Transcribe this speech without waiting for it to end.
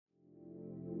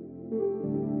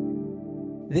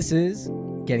This is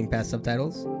Getting Past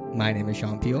Subtitles. My name is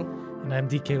Sean Peel. And I'm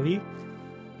DK Lee.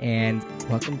 And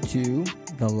welcome to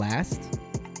the last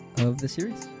of the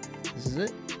series. This is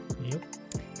it. Yep.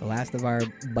 The last of our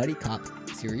Buddy Cop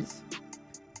series,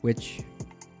 which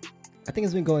I think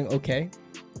has been going okay.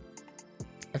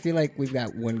 I feel like we've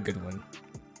got one good one.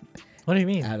 What do you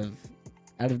mean? Out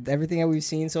of everything that we've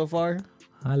seen so far.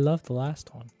 I love the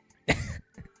last one.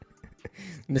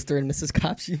 Mr. and Mrs.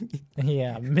 Cop.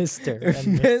 Yeah, Mr.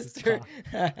 and Mrs. Cop.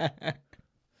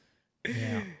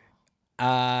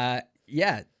 Yeah.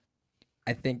 Yeah.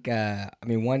 I think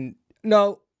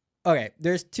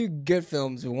there's two good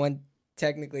films, but one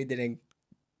technically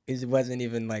wasn't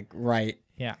even like right.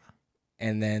 Yeah.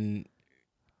 And then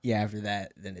after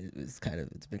that, then it's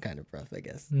been kind of rough, I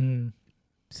guess. Mm.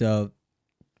 So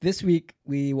this week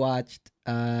we watched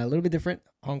a little bit different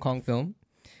Hong Kong film,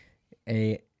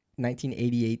 a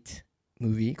 1988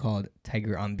 movie called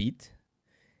Tiger on Beat.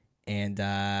 And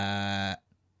let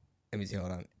me see,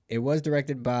 hold on. It was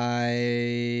directed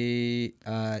by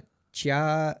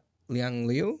Chia Liang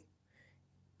Liu,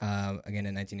 again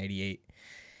in 1988.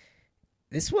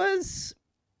 This was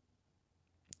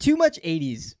too much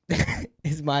 80s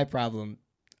is my problem.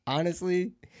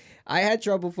 Honestly, I had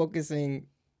trouble focusing.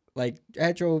 I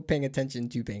had trouble paying attention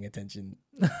to paying attention.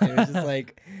 And it was just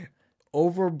like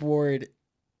overboard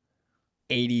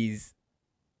 80s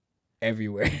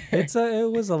everywhere.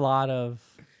 It was a lot of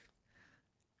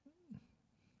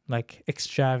like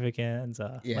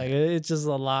extravaganza. Yeah. Like it's just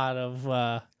a lot of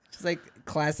just like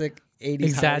classic 80s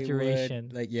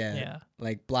exaggeration. Hollywood. Yeah.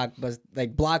 Like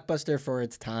blockbuster for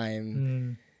its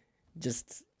time.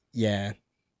 Just yeah.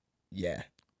 Yeah,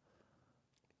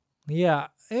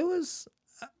 it was.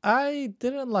 I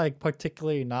didn't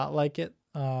particularly not like it.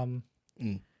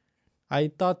 I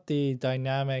thought the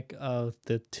dynamic of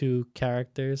the two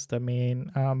characters, the main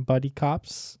buddy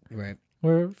cops, Right.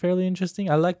 were fairly interesting.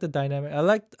 I like the dynamic. I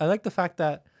like the fact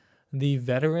that the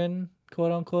veteran,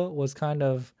 quote unquote, was kind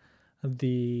of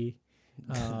the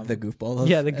the goofball.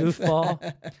 the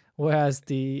goofball, whereas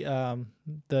the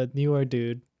newer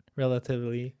dude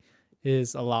relatively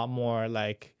is a lot more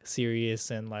like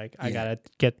serious and I gotta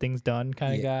get things done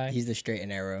kind of guy. He's the straight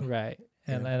and narrow. Right.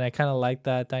 And I kind of like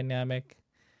that dynamic.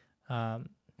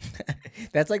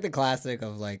 That's like the classic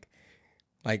of like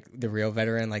the real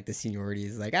veteran, like the seniority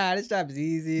is like, this job is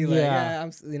easy.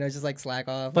 I'm just like slack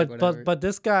off. But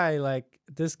this guy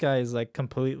is like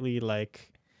completely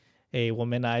like a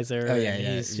womanizer. Oh yeah,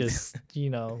 and he's just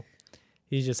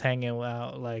he's just hanging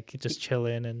out, like just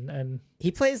chilling and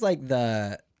he plays like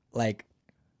the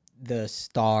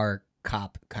star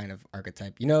cop kind of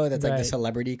archetype. That's like the Right.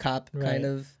 celebrity cop kind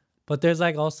of. But there's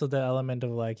also the element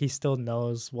of he still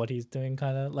knows what he's doing,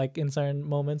 kind of in certain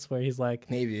moments where he's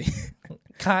Maybe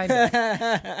kind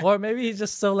of, or maybe he's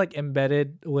just so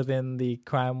embedded within the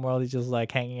crime world. He's just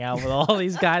hanging out with all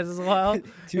these guys as well.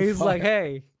 He's far.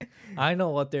 hey, I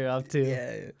know what they're up to.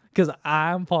 Yeah. Because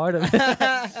I'm part of it.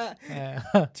 Yeah.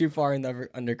 Too far in the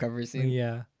undercover scene.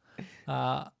 Yeah.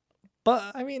 But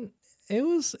I mean, it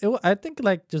was I think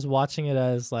just watching it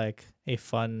as a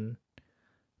fun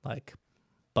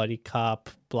buddy cop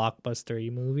blockbuster-y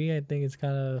movie, I think it's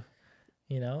kind of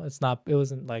it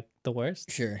wasn't the worst.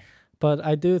 Sure. But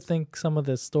I do think some of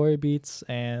the story beats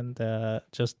and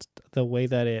just the way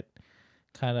that it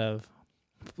kind of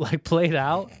played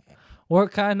out were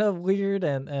kind of weird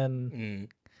and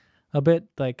a bit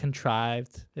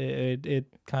contrived. It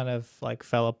kind of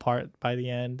fell apart by the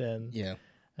end, and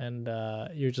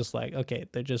you're just okay,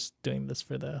 they're just doing this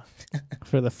for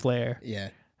the flair.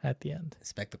 Yeah. At the end,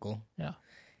 Spectacle. Yeah.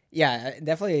 Yeah,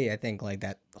 definitely. I think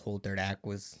that whole third act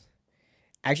was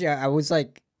actually I was I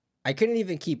couldn't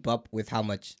even keep up with how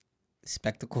much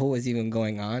spectacle was even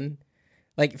going on.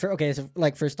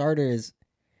 For starters,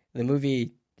 the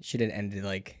movie should have ended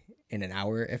in an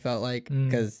hour. It felt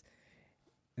because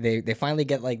they finally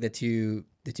get the two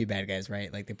bad guys,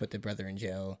 right? They put the brother in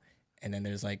jail, and then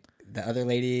there's the other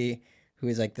lady who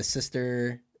is the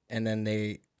sister, and then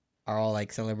they are all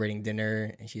celebrating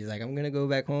dinner, and she's I'm gonna go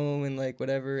back home and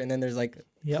whatever, and then there's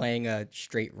playing a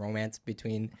straight romance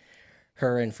between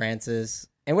her and Francis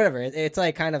and whatever. It's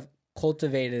kind of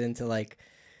cultivated into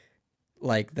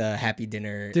the happy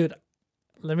dinner. Dude,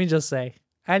 let me just say,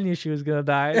 I knew she was gonna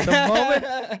die.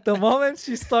 The moment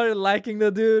she started liking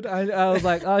the dude, I was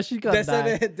oh, she's gonna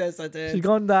die. She's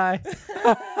gonna die.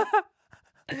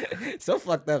 So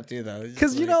fucked up too, though.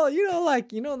 Because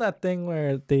that thing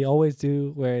where they always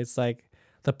do, where it's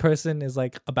the person is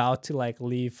about to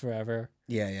leave forever.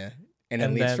 Yeah. and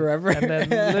then leaves forever, and then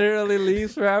literally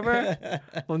leaves forever.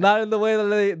 Well, not in the way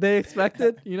that they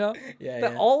expected, you know.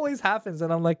 That always happens,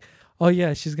 and I'm like, oh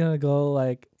yeah, she's gonna go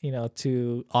like, you know,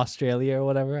 to Australia or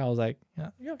whatever. I was like,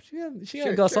 yeah, she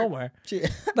gonna go somewhere.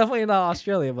 Definitely not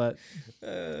Australia, but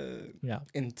yeah,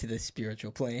 into the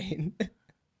spiritual plane.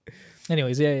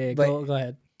 Anyways, yeah, go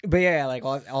ahead. But yeah, like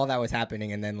all that was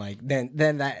happening, and then like then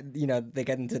that, you know, they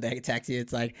get into the taxi.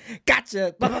 It's like,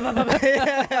 gotcha.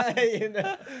 You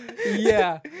know?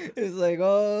 Yeah, it's like,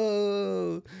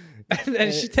 oh,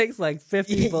 and she takes like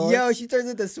 50 bullets. Yo, she turns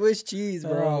into Swiss cheese,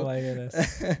 bro. Oh my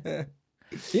goodness.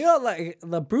 You know, like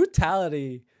the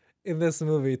brutality in this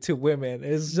movie to women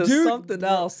is just something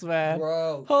else, man.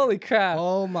 Bro, holy crap.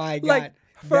 Oh my god. Like,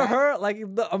 for her,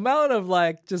 like the amount of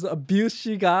like just abuse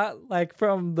she got, like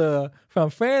from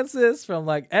Francis, from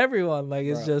like everyone, like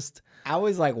it's just. I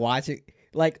was like watching,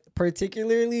 like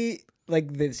particularly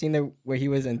like the scene where he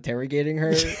was interrogating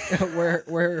her, where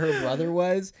her brother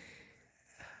was.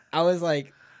 I was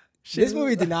like, this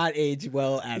movie did not age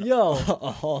well at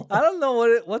all. I don't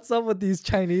know what's up with these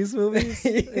Chinese movies.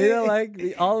 You know,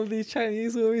 like all of these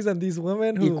Chinese movies and these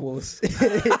women who equals.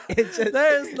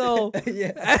 There's no.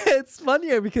 Yeah. It's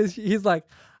funnier because he's like,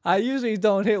 I usually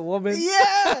don't hit women.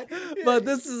 Yeah, but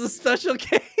this is a special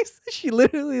case. She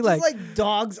literally just like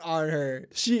dogs on her.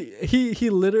 He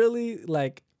literally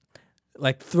like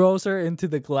throws her into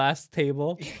the glass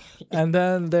table, and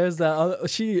then there's that other,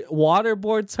 she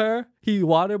waterboards her. He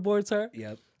waterboards her.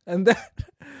 Yep. And then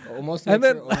almost and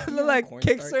then like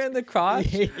kicks her in the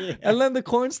crotch. Yeah. And then the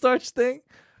cornstarch thing.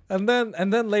 And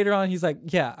then later on he's like,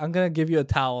 yeah, I'm gonna give you a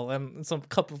towel and some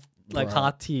cup of like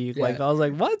hot tea. Yeah. Like I was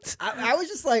like, what? I was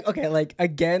just like, okay, like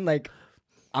again, like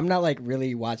I'm not like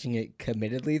really watching it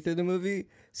committedly through the movie.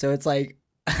 So it's like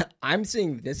I'm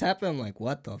seeing this happen. I'm like,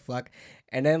 what the fuck?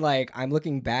 And then like I'm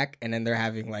looking back, and then they're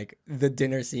having like the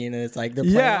dinner scene, and it's like they're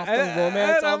playing off the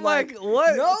romance. And I'm like,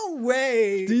 what? No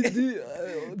way! Did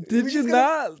you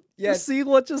not see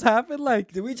what just happened?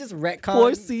 Like, did we just retcon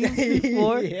 4 scenes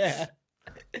before? Yeah.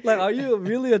 Like, are you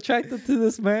really attracted to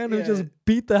this man who just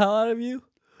beat the hell out of you?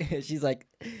 She's like,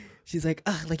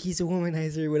 like he's a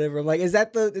womanizer or whatever. I'm like, is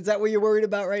that what you're worried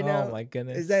about right now? Oh my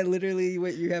goodness! Is that literally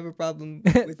what you have a problem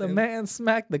with? The man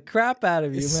smacked the crap out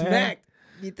of you, man. Smacked.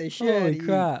 Beat the shit. Holy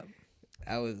crap!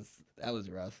 That was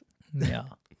rough. Yeah.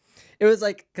 It was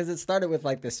like, because it started with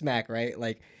like the smack, right?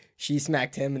 Like she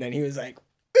smacked him, and then he was like,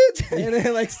 and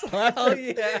then like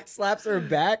slaps her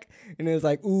back, and it was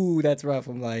like, ooh, that's rough.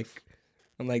 I'm like,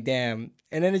 damn.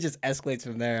 And then it just escalates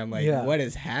from there. I'm like, what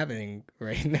is happening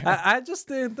right now? I just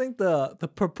didn't think the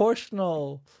proportion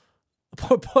of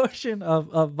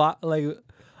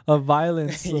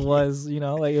violence was, you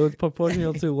know, like it was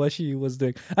proportional to what she was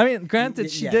doing. I mean,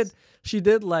 granted, she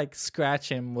did like scratch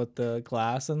him with the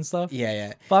glass and stuff.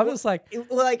 Yeah. But I was like,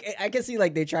 I can see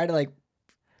like they try to like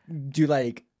do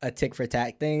like a tick for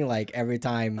tack thing like every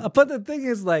time. But the thing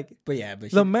is like,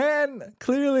 the man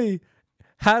clearly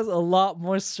has a lot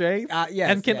more strength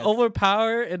and can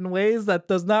overpower in ways that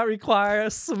does not require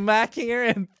smacking her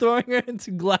and throwing her into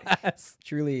glass.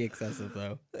 Truly excessive,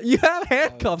 though. You have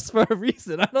handcuffs for a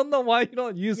reason. I don't know why you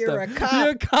don't use them. You're a cop. You're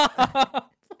a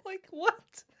cop. Like,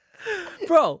 what?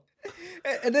 Bro.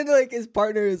 And then, like, his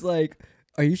partner is like,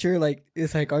 are you sure? Like,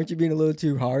 it's like, aren't you being a little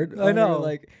too hard? I know.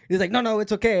 Like, he's like, no,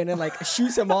 it's okay. And then, like,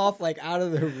 shoots him off, like, out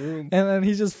of the room. And then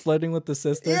he's just flirting with the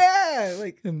sister. Yeah,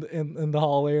 like in the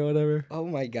hallway or whatever. Oh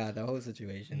my god, that whole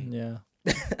situation. Yeah.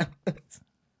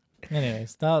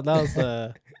 Anyways, that was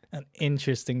an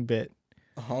interesting bit.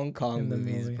 Hong Kong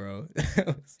movies, bro.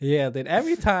 Yeah, dude.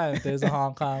 Every time there's a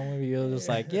Hong Kong movie, you're just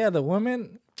like, the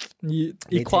women,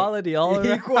 equality all around,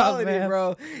 equality, man.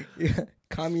 Bro. Yeah.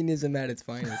 Communism at its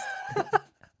finest.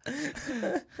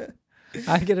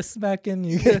 I get a smacking,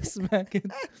 you get a smacking.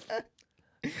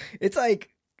 It's like,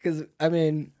 because I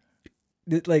mean,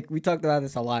 like we talked about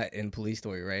this a lot in Police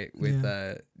Story, right? With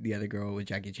the other girl with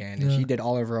Jackie Chan, and she did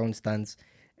all of her own stunts,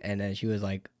 and then she was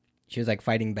like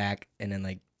fighting back, and then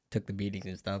like took the beatings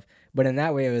and stuff. But in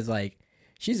that way, it was like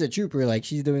she's a trooper, like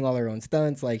she's doing all her own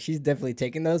stunts, like she's definitely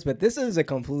taking those. But this is a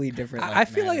completely different. Like, I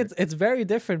feel like it's very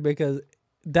different because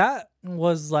that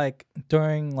was like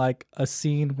during like a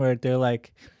scene where they're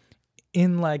like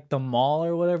in like the mall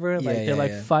or whatever, like they're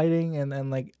like fighting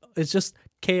and like it's just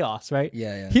chaos, right?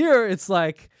 Yeah. Here it's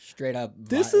like straight up.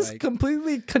 This is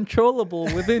completely controllable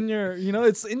within your, you know,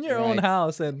 it's in your own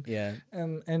house, and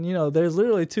and you know, there's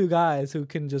literally 2 guys who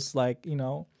can just like, you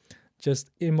know, just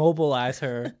immobilize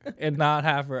her and not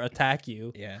have her attack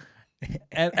you. Yeah.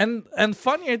 And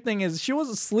funnier thing is she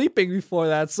wasn't sleeping before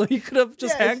that, so you could have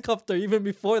just Yeah, handcuffed her even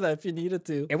before that if you needed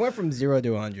to. It went from 0 to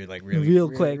 100 like Real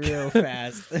quick. real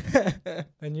fast.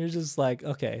 And you're just like,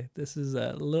 okay, this is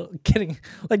a little getting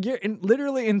like you're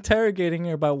literally interrogating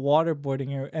her by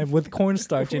waterboarding her and with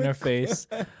cornstarch in her face.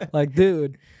 Like,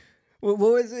 dude. What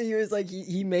was it? He was like,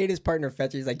 he made his partner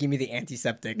fetch. He's like, give me the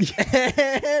antiseptic,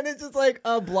 and it's just like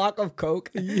a block of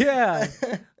Coke. Yeah,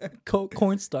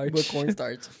 cornstarch. With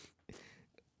cornstarch.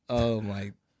 Oh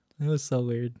my! It was so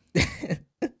weird.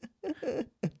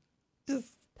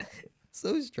 Just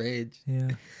so strange.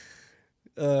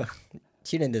 Yeah.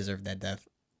 She didn't deserve that death.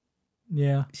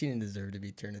 Yeah. She didn't deserve to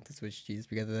be turned into Swiss cheese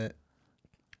because of that.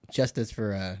 Justice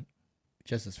for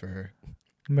her.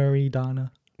 Mary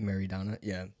Donna.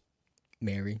 Yeah.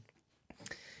 Mary.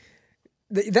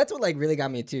 That's what like really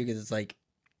got me too, because it's like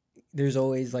there's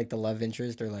always like the love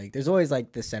interest, or like there's always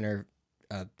like the center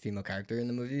female character in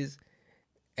the movies,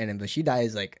 and then but she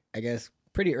dies like I guess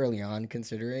pretty early on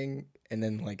considering, and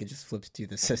then like it just flips to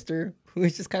the sister who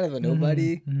is just kind of a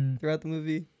nobody throughout the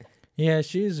movie. Yeah,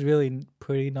 she's really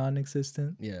pretty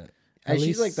non-existent. Yeah. At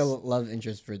She's like least- the love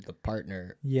interest for the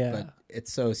partner. Yeah. But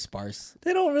it's so sparse.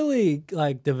 They don't really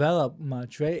like develop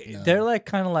much, right? No. They're like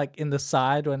kind of like in the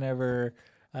side whenever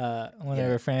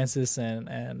Francis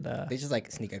and They just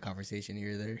like sneak a conversation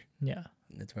here or there. yeah,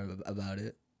 That's more about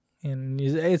it. and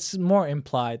it's more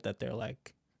implied that they're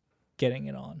like getting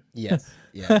it on. Yes.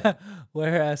 Yeah.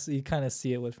 Whereas you kind of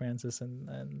see it with Francis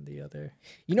and the other.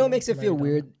 You know what makes it feel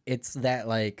Mary weird? It's that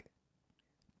like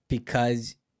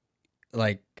because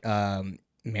like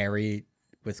Mary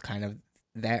was kind of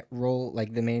that role,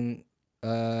 like the main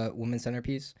woman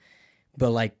centerpiece, but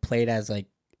like played as like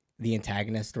the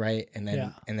antagonist, right? And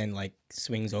then like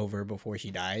swings over before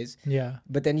she dies. Yeah.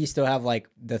 But then you still have like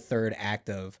the third act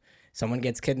of someone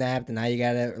gets kidnapped and now you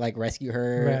gotta like rescue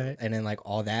her, Right. and then like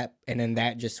all that, and then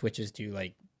that just switches to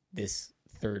like this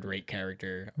third-rate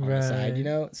character on the side, you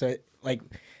know? So like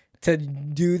to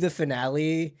do the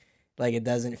finale, like it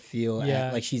doesn't feel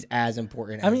like she's as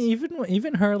important. I mean,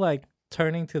 even her like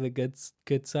turning to the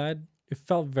good side, it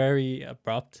felt very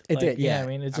abrupt. It like, did, yeah. I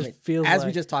mean, it just feels as like,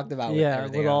 we just talked about.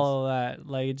 with all of that,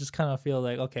 like it just kind of feels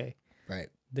like okay, right.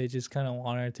 They just kind of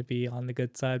want her to be on the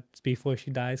good side before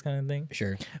she dies, kind of thing.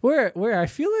 Sure. Where I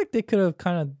feel like they could have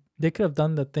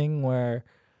done the thing where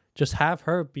just have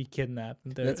her be kidnapped.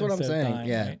 That's what I'm saying. Dying,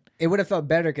 yeah, right? it would have felt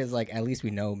better because like at least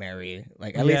we know Mary.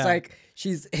 Like at least like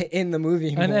she's in the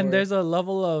movie. And then there's a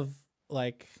level of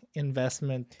like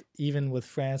investment even with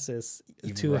Francis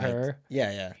to her.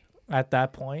 Yeah. At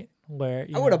that point, where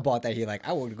I would have bought that.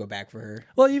 I would go back for her.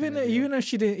 Well, even if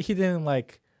he didn't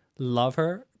like like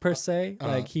her per se,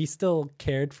 like he still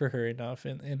cared for her enough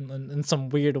in some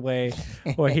weird way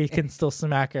where he can still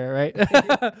smack her, right?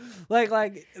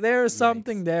 like there was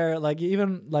something there, like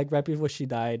even like right before she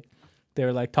died, they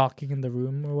were like talking in the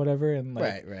room or whatever, and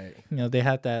like right. you know, they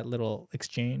had that little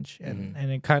exchange, and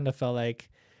it kind of felt like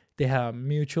they have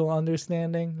mutual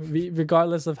understanding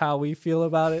regardless of how we feel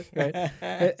about it,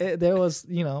 right? There was,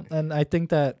 you know, and I think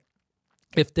that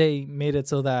if they made it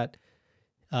so that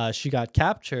she got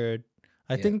captured,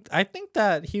 I think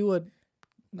that he would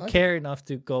care enough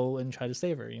to go and try to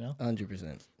save her, you know?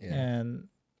 100%. Yeah. And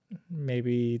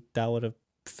maybe that would have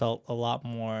felt a lot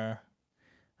more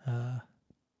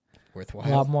worthwhile.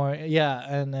 A lot more, yeah,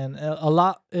 and a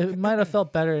lot. It might have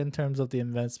felt better in terms of the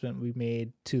investment we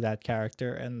made to that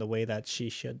character and the way that she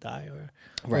should die,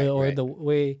 or the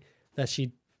way that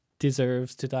she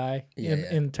deserves to die.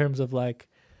 In terms of like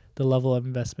the level of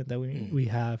investment that we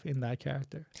have in that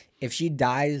character. If she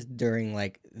dies during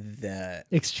like the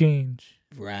exchange,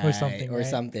 or something,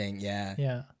 something, yeah,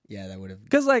 that would have.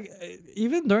 Because like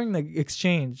even during the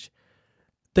exchange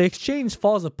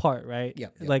falls apart, right?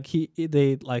 Yep. Like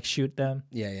they like shoot them.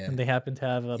 Yeah. And they happen to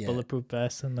have a bulletproof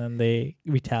vest, and then they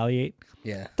retaliate.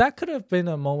 Yeah. That could have been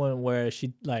a moment where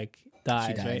she like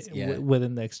dies, right? Yeah.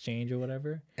 Within the exchange or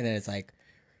whatever. And then it's like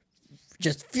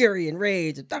just fury and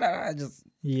rage, just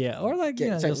or like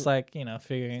just like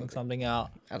figuring something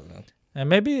out. I don't know. And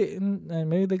maybe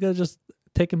they could have just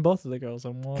taken both of the girls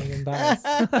and one of them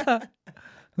dies.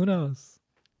 Who knows?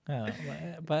 I don't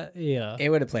know, but yeah, it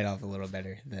would have played off a little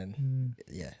better than.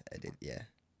 Yeah, I did. Yeah,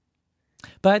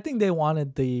 but I think they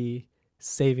wanted the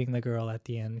saving the girl at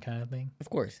the end kind of thing. Of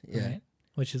course, yeah. Right?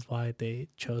 Which is why they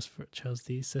chose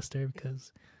the sister,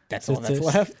 because that's all that's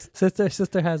left.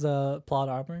 Sister has a plot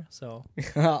armor, so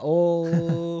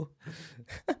oh,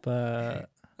 but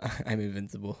I'm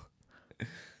invincible.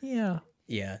 Yeah.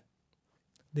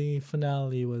 The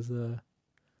finale was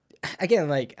again,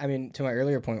 like, I mean, to my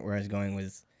earlier point where I was going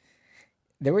was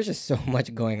there was just so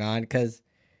much going on, because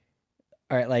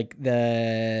all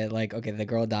right, okay, the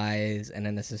girl dies, and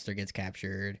then the sister gets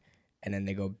captured, and then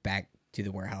they go back to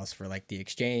the warehouse for like the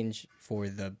exchange for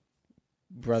the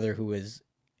brother who was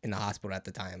in the hospital at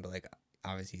the time, but like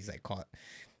obviously he's like caught.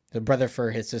 The brother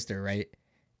for his sister, right?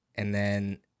 And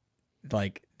then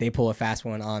like they pull a fast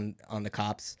one on the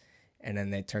cops, and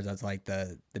then it turns out to like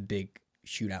the big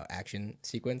shootout action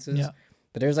sequences. Yeah.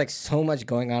 But there's like so much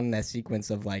going on in that sequence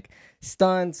of like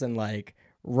stunts and like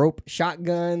rope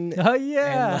shotgun. Oh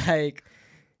yeah. And like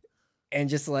and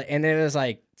just like and then there's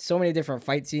like so many different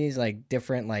fight scenes, like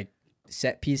different like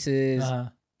set pieces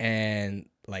and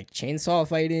like chainsaw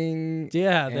fighting.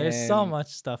 Yeah, there's so much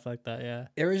stuff like that. Yeah.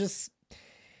 There was just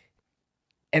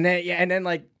and then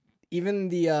like even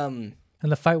the And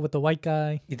the fight with the white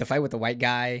guy. the fight with the white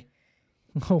guy.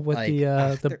 with like,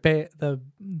 the bayonets.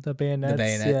 The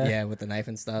bayonet, yeah, with the knife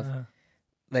and stuff.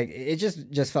 Like it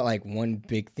just felt like one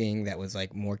big thing that was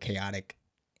like more chaotic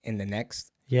in the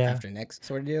next after next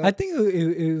sort of deal. I think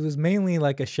it was mainly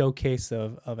like a showcase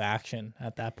of action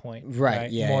at that point.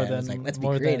 Right. Yeah. More than like, let's be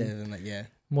creative and like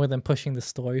more than pushing the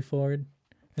story forward.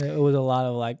 It was a lot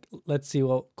of like, let's see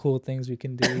what cool things we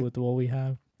can do with what we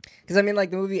have. Because I mean,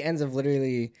 like the movie ends of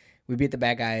literally we beat the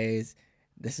bad guys.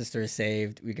 The sister is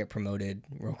saved. We get promoted.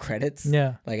 Roll credits.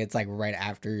 Yeah. Like it's like right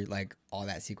after like all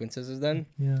that sequences is done.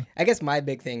 Yeah. I guess my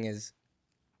big thing is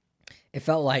it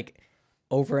felt like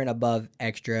over and above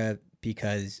extra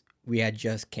because we had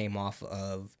just came off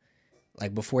of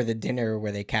like before the dinner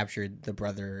where they captured the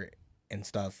brother and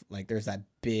stuff. Like there's that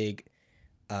big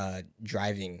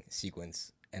driving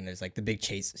sequence and there's like the big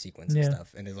chase sequence and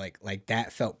stuff. And it's like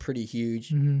that felt pretty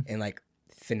huge and like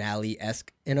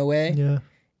finale-esque in a way. Yeah.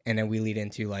 And then we lead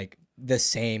into like the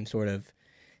same sort of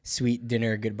sweet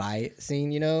dinner goodbye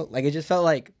scene, you know? Like it just felt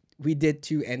like we did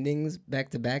two endings back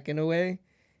to back in a way,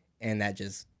 and that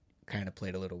just kind of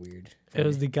played a little weird. It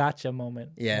was the gotcha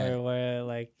moment. Yeah. Where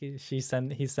like he's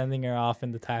sending her off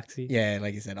in the taxi. Yeah,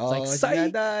 like you said, oh, like, she gotta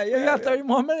die. Yeah, we got 30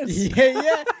 more minutes.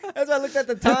 Yeah. That's why I looked at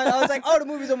the time. I was like, oh, the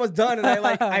movie's almost done. And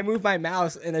I moved my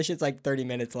mouse and that shit's like 30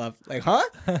 minutes left. Like, huh?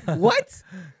 What?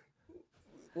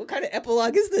 What kind of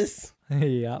epilogue is this?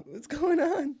 Yeah. What's going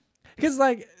on? Because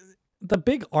like the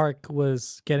big arc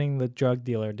was getting the drug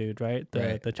dealer dude, right?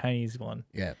 The Chinese one.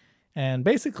 Yeah. And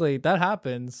basically that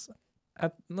happens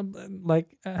at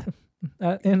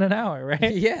in an hour,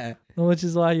 right? Yeah. Which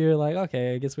is why you're like,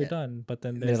 okay, I guess we're done. But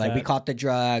then they're like, we caught the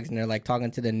drugs, and they're like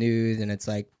talking to the news, and it's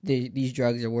like these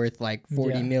drugs are worth like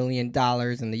 $40 million,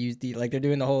 and they use they're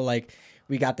doing the whole like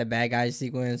we got the bad guys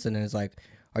sequence, and then it's like,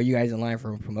 are you guys in line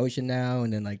for a promotion now?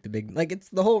 And then like the big it's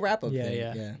the whole wrap up thing.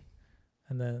 Yeah.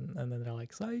 And then they're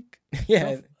like, psych.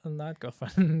 Yeah. Not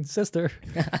girlfriend, sister.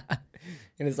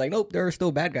 And it's like, nope, there are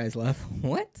still bad guys left.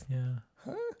 What? Yeah.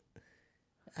 Huh?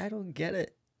 I don't get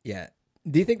it. Yeah.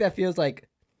 Do you think that feels like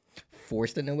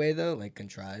forced in a way though, like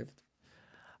contrived?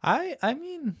 I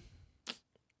mean,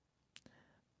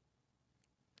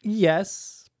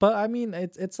 yes, but I mean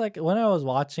it's like when I was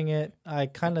watching it, I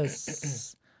kind of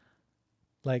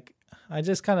like I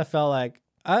just kind of felt like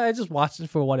I just watched it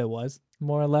for what it was,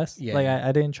 more or less. Yeah. Like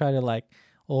I didn't try to like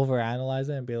overanalyze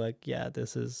it and be like, yeah,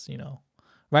 this is,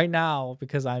 right now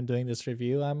because I'm doing this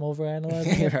review, I'm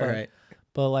overanalyzing it. Right.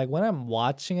 But like when I was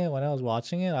watching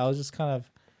it, I was just kind of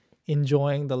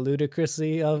enjoying the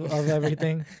ludicrousy of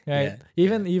everything. Right.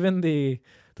 Yeah. Even the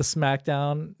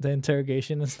SmackDown, the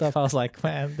interrogation and stuff. I was like,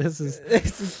 man, this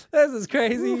is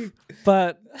crazy.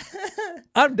 But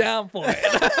I'm down for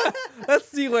it. Let's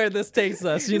see where this takes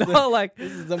us. Like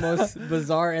this is the most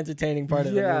bizarre, entertaining part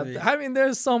of the movie. I mean,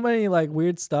 there's so many like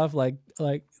weird stuff, like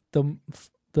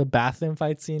the bathroom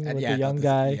fight scene with the young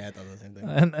guy. Yeah, I thought the same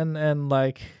thing. And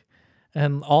like.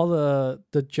 And all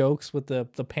the jokes with the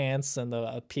pants and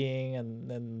the peeing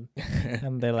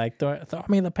and they like throw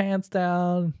me the pants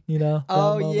down,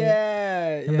 Oh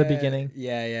yeah, in the beginning.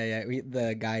 Yeah.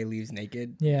 The guy leaves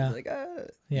naked. Yeah, he's like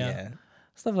yeah,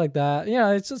 stuff like that.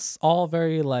 It's just all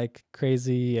very like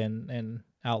crazy and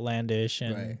outlandish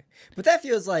and. Right. But that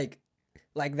feels like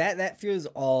that feels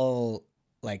all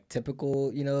like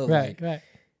typical, right.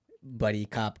 Buddy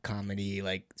cop comedy,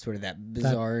 like sort of that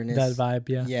bizarreness, that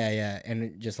vibe. Yeah,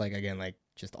 and just like again, like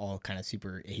just all kind of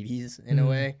super 80s in a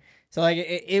way. So like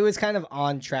it was kind of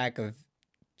on track of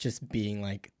just being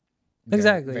like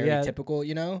very typical,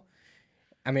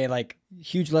 I mean, like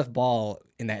huge left ball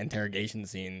in that interrogation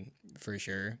scene for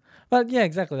sure. But yeah,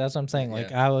 exactly. That's what I'm saying.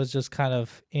 Like I was just kind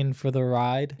of in for the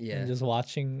ride and just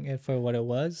watching it for what it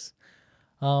was.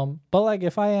 But like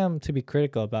if I am to be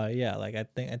critical about it, like I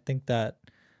think that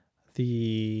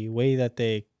the way that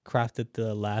they crafted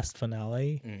the last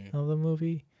finale of the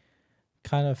movie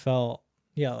kind of felt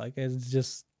like it's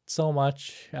just so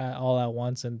much all at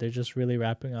once, and they're just really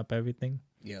wrapping up everything.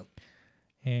 Yeah.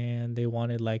 And they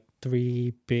wanted like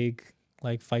 3 big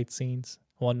like fight scenes,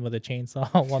 one with a chainsaw,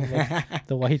 one with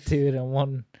the white dude, and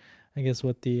one, I guess,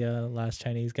 with the last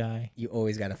Chinese guy. You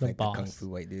always gotta fight the boss. kung fu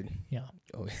white dude. Yeah,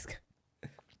 Always.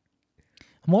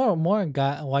 more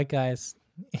white guys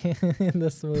in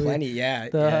this movie. Plenty,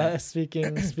 yeah.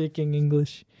 Speaking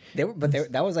English. They were, but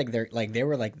that was like they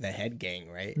were like the head gang,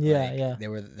 right? Yeah, like, yeah. They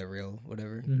were the real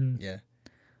whatever. Mm-hmm. Yeah.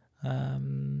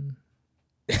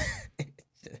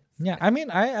 Yeah, I mean,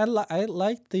 I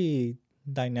like the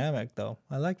dynamic though.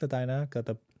 I like the dynamic of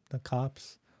the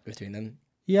cops Between them.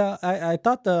 Yeah, I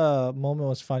thought the moment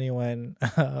was funny when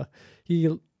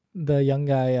the young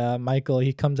guy Michael,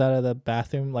 he comes out of the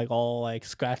bathroom like all like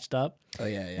scratched up. Oh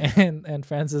yeah. And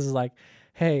Francis is like,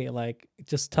 hey, like,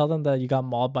 just tell them that you got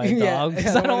mauled by a Yeah, dog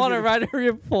because I don't want to to write a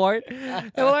report.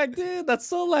 And I'm like, dude, that's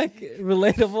so like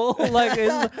relatable. Like,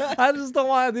 I just don't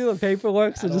want to do the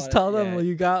paperwork, so just tell them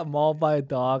you got mauled by a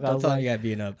dog. Don't tell him you got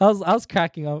beaten up. I was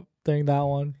cracking up during that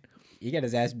one. He got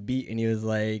his ass beat, and he was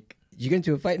like, "You get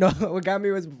into a fight?" No, what got me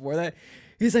was before that.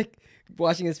 He's like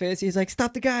washing his face. He's like,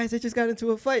 "Stop the guys! I just got into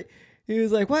a fight." He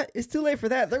was like, "What? It's too late for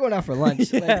that. They're going out for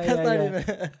lunch."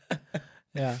 Even.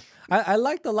 Yeah, I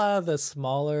liked a lot of the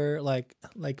smaller like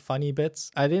funny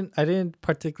bits. I didn't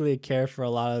particularly care for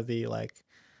a lot of the like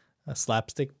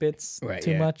slapstick bits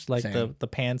too much, like same. the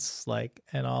pants like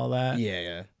and all that.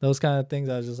 Yeah. Those kind of things.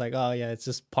 I was just like, oh yeah, it's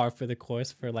just par for the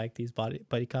course for like these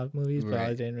buddy cop movies. But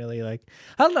I didn't really like.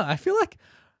 I don't know. I feel like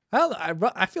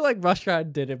Rush Hour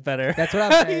did it better. That's what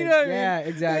I'm saying. You know what I mean? Yeah,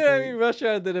 exactly. You know what I mean? Rush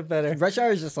Hour did it better. Rush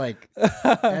Hour is just like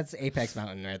that's Apex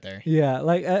Mountain right there. Yeah,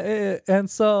 like and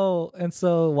so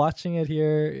watching it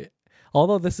here,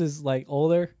 although this is like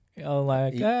older, I'm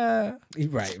like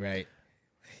right.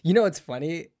 You know, it's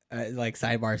funny. Like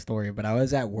sidebar story, but I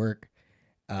was at work,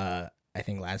 I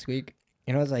think last week,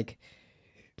 and I was like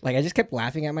I just kept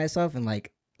laughing at myself, and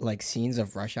like scenes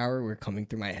of Rush Hour were coming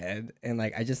through my head, and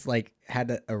like I just like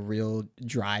had a real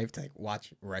drive to like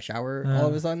watch Rush Hour all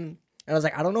of a sudden. And I was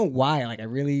like, I don't know why, like I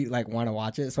really like want to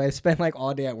watch it, so I spent like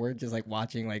all day at work just like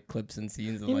watching like clips and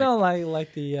scenes of like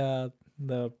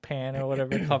the pan or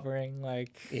whatever covering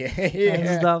like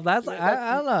and stuff. That's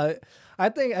I don't know. I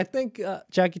think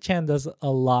Jackie Chan does a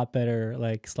lot better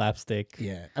like slapstick.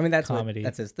 Yeah, I mean that's comedy.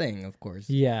 That's his thing, of course.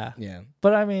 Yeah.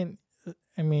 But I mean,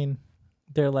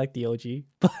 they're like the OG,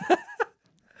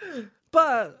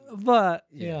 but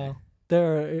you know,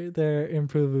 there are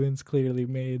improvements clearly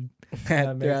made.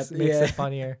 Makes it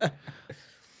funnier. But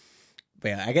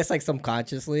yeah, I guess like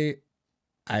subconsciously,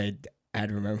 I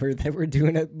had remembered that we're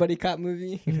doing a buddy cop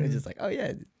movie. Mm-hmm. It's just like, oh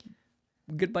yeah,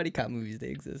 good buddy cop movies, they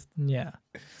exist. Yeah.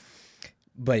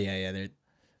 But yeah,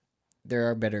 there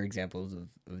are better examples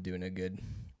of doing a good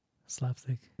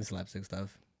slapstick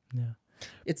stuff. Yeah.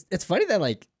 It's funny that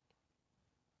like,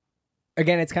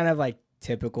 again, it's kind of like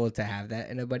typical to have that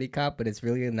in a buddy cop, but it's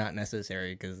really not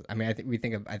necessary because I mean I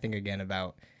think again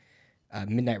about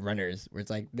Midnight Runners, where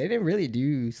it's like they didn't really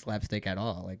do slapstick at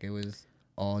all. Like it was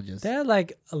all just they're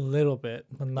like a little bit,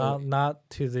 but not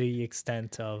to the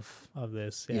extent of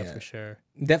this. Yeah, for sure.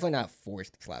 Definitely not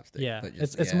forced slapstick. Yeah, but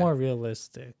just, it's more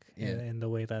realistic in the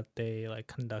way that they like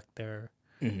conduct their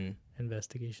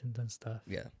investigations and stuff.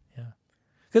 Yeah.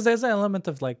 Because there's an element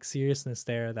of like seriousness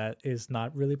there that is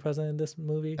not really present in this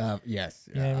movie. Yes.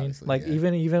 You know what I mean? Like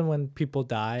even when people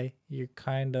die, you're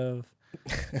kind of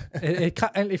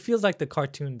it feels like the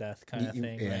cartoon death kind of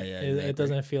thing. Yeah, right? Exactly. It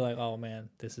doesn't feel like, oh man,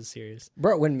 this is serious.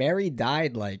 Bro, when Mary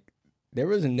died, like there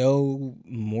was no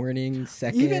mourning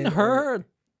second. Even her,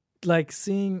 like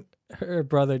seeing her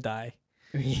brother die.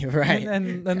 Right.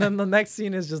 And then the next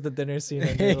scene is just the dinner scene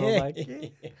and they're all like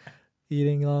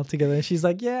eating all together. And she's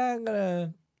like, yeah, I'm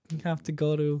gonna have to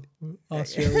go to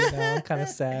Australia now. I'm kind of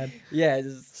sad. Yeah.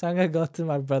 So I'm gonna go to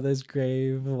my brother's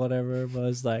grave or whatever. But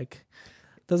it's like,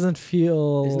 doesn't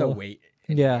feel. There's no weight.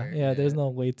 Yeah. There's no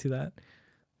weight to that.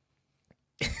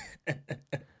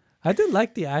 I did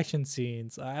like the action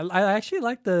scenes. I actually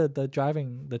liked the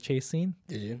driving, the chase scene.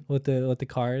 Did you? With the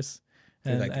cars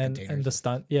and like and the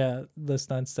stunt. Yeah, the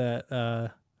stunts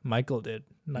that Michael did.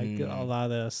 Like a lot of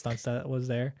the stunts that was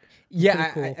there.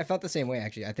 Yeah, cool. I felt the same way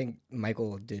actually. I think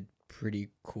Michael did pretty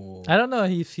cool. I don't know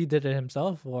if he did it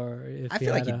himself or if I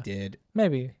feel like he did.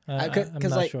 Maybe. I'm not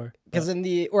like, sure. Because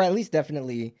or at least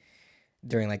definitely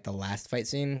during like the last fight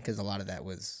scene, because a lot of that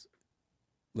was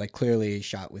like clearly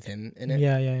shot with him in it.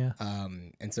 Yeah.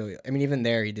 And so I mean, even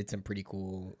there, he did some pretty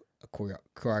cool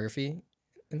choreography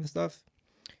and stuff.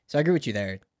 So I agree with you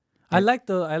there. I like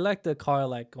the car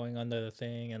like going under the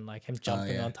thing and like him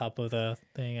jumping yeah. on top of the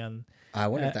thing, and I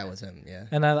wonder if that was him. Yeah.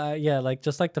 and yeah, like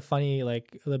just like the funny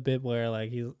like the bit where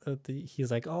like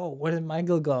he's like, oh, where did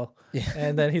Michael go? Yeah.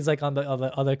 And then he's like on the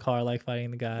other car like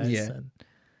fighting the guys. Yeah. And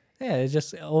yeah, it's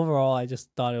just overall I just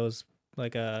thought it was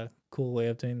like a cool way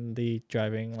of doing the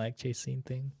driving like chase scene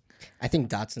thing. I think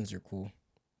Datsuns are cool.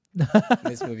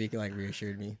 This movie like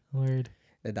reassured me. Weird.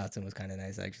 The Datsun was kind of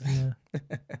nice actually. Yeah.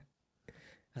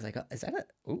 I was like, oh, is that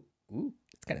a ooh,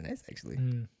 it's kind of nice actually.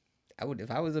 Mm. I would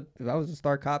if I was a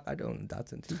star cop, I'd own a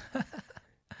Datsun too.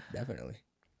 Definitely.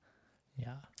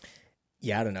 Yeah.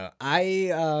 Yeah, I don't know.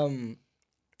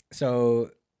 So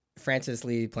Francis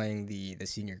Lee playing the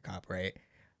senior cop, right?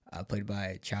 Played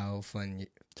by Chow Yun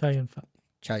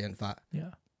Fat.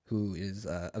 Yeah. Who is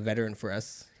a veteran for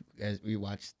us as we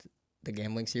watched the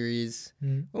gambling series.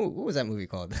 Mm. Oh, what was that movie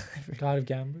called? God of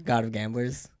Gamblers. God of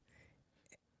Gamblers.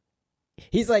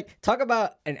 He's like, talk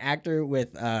about an actor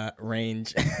with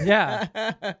range. Yeah.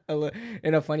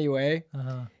 In a funny way.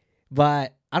 Uh-huh.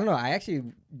 But I don't know. I actually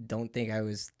don't think I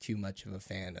was too much of a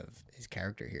fan of his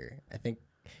character here. I think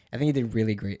he did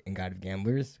really great in God of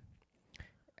Gamblers.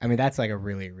 I mean, that's like a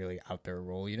really, really out there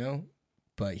role, you know?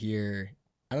 But here,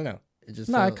 I don't know. It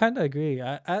just I kind of agree.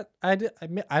 I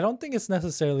mean, I don't think it's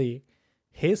necessarily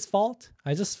his fault.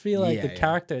 I just feel like the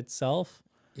character itself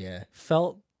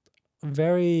felt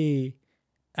very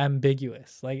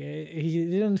ambiguous. Like he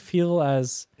didn't feel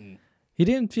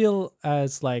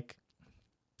as like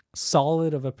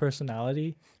solid of a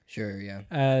personality. Sure, yeah.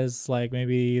 As like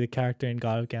maybe the character in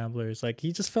God of Gamblers. Like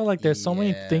he just felt like there's so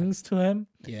many things to him.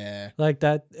 Yeah. Like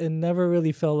that it never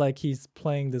really felt like he's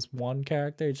playing this one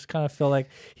character. It just kind of felt like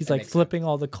he's like flipping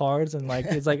all the cards and like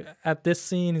it's like at this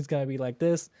scene he's gonna be like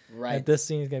this. Right. At this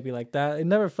scene he's gonna be like that. It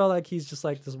never felt like he's just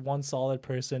like this one solid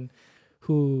person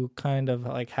who kind of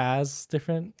like has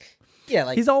different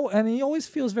like he always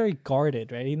feels very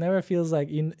guarded, right? He never feels like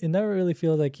it never really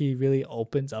feels like he really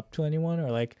opens up to anyone or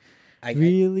like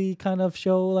really kind of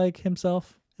show like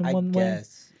himself in one way.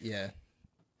 Yeah.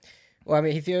 Well, I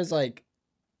mean, he feels like,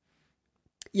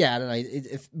 I don't know,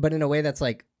 but in a way that's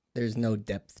like there's no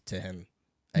depth to him.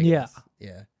 I guess.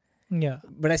 Yeah.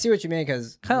 But I see what you mean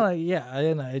because kind of like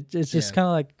I know it's just kind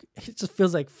of like it just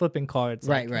feels like flipping cards.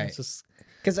 Right. It's just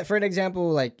because for an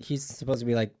example, like he's supposed to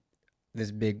be like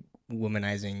this big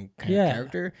womanizing kind of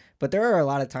character, but there are a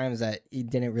lot of times that he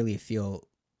didn't really feel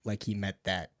like he met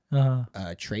that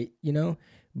trait, you know,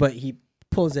 but he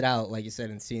pulls it out, like you said,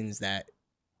 in scenes that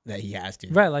he has to.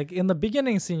 Right, like in the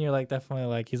beginning scene, you're like definitely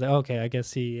like he's like, okay, I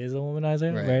guess he is a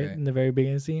womanizer, right? In the very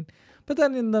beginning scene, but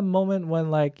then in the moment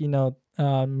when like you know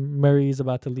Murray's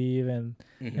about to leave and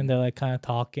they're like kind of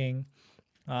talking,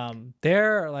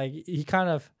 they're like he kind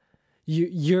of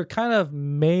you're kind of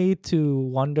made to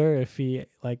wonder if he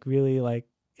like really like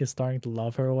is starting to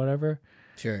love her or whatever.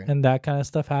 Sure. And that kind of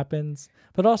stuff happens.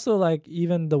 But also like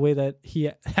even the way that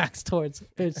he acts towards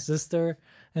his sister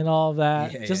and all of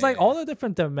that. All the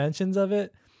different dimensions of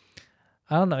it.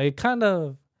 I don't know. It kind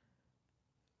of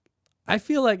I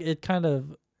feel like it kind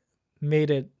of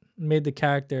made the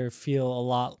character feel a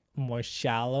lot more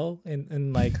shallow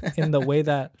in like in the way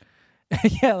that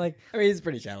like I mean he's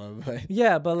pretty shallow,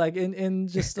 but but like in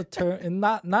just a term and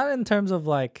not in terms of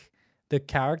like the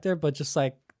character, but just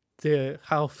like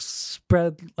how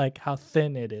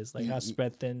thin it is, like how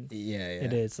spread thin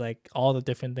it is, like all the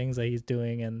different things that he's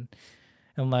doing and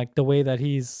like the way that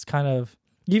he's kind of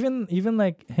even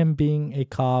like him being a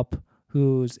cop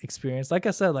who's experienced, like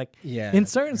I said, like in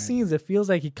certain scenes it feels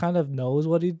like he kind of knows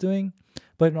what he's doing,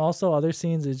 but in also other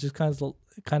scenes it just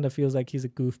kind of feels like he's a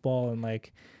goofball and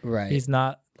like he's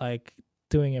not like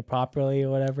doing it properly or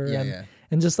whatever.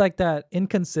 And just like that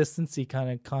inconsistency kind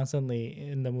of constantly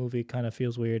in the movie kind of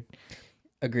feels weird.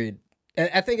 Agreed. And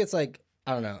I think it's like,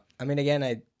 I don't know. I mean,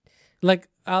 again,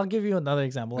 I'll give you another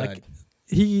example. Like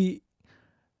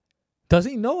does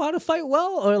he know how to fight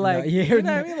well or like, you know what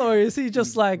I mean? Or is he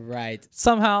just like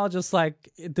somehow just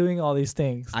like doing all these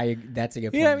things? That's a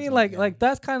good point. You know what I mean? Like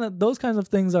that's kind of, those kinds of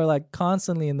things are like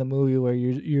constantly in the movie where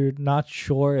you're not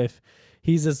sure if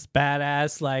he's this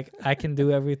badass, like I can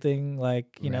do everything,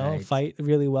 like, you know, fight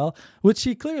really well, which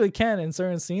he clearly can in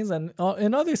certain scenes. And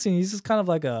in other scenes, he's just kind of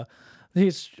like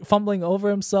he's fumbling over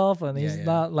himself and he's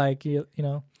not like, you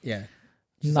know,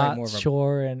 not like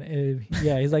sure. And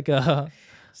he's like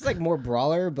it's like more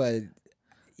brawler, but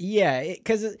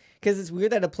because it's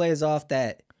weird that it plays off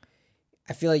that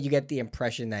I feel like you get the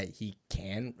impression that he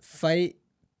can fight,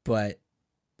 but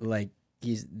like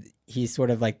he's sort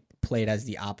of like played as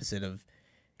the opposite of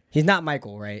He's not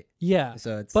Michael, right? Yeah.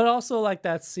 So it's But also like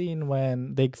that scene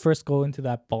when they first go into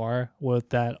that bar with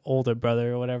that older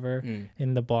brother or whatever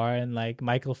in the bar, and like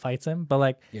Michael fights him. But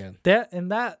like that in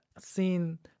that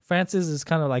scene, Francis is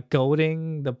kind of like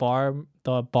goading the bar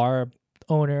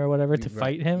owner or whatever to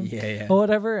fight him or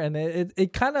whatever, and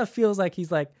it kind of feels like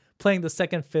he's like playing the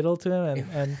second fiddle to him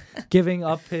and giving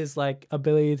up his like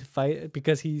ability to fight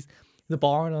because the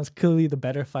bar owner is clearly the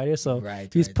better fighter, so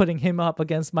he's putting him up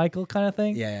against Michael kind of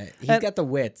thing. Yeah, he's got the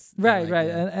wits. Right, like, right.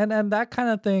 And that kind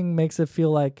of thing makes it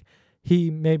feel like he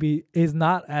maybe is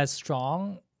not as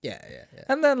strong. Yeah.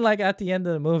 And then like at the end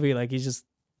of the movie, like he's just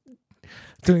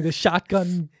doing the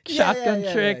shotgun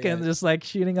trick and just like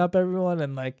shooting up everyone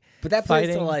and like but that fighting.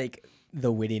 plays to like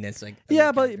the wittiness, like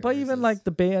but even like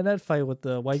the bayonet fight with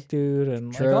the white dude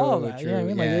and like all that. You know what I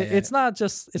mean? Like it's not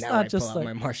just like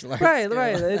my martial arts right.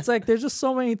 It's like there's just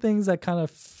so many things that kind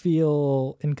of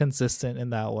feel inconsistent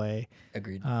in that way.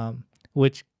 Agreed.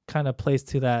 Which kind of plays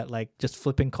to that, like just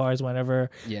flipping cars whenever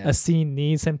a scene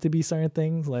needs him to be certain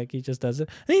things. Like he just does it,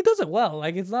 and he does it well.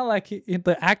 Like it's not like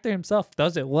the actor himself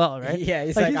does it well, right? Yeah,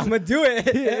 he's like I'm gonna do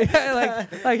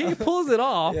it. like he pulls it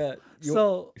off. Yeah.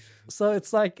 So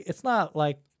it's like it's not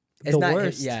like the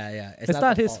worst. It's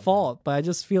not his fault, but I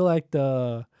just feel like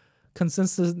the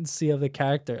consistency of the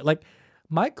character, like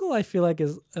Michael, I feel like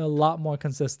is a lot more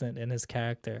consistent in his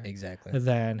character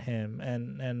than him,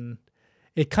 and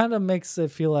it kind of makes it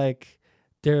feel like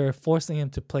they're forcing him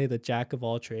to play the jack of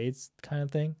all trades kind of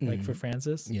thing, like for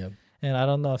Francis. Yeah. And I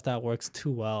don't know if that works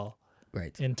too well.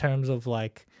 Right. In terms of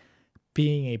like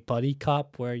being a buddy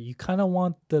cop where you kind of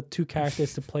want the two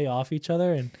characters to play off each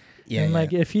other. And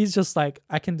like if he's just like,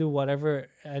 I can do whatever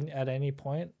at any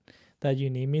point that you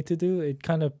need me to do, it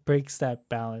kind of breaks that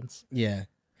balance. Yeah.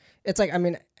 It's like, I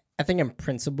mean, I think in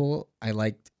principle, I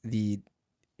liked the,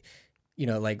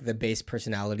 like the base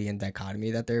personality and dichotomy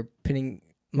that they're pinning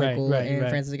Michael and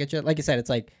Francis against. Like I said,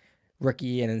 it's like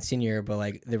rookie and then senior, but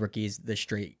like the rookie's the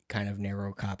straight kind of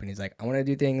narrow cop, and he's like, I want to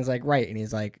do things like right, and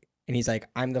he's like,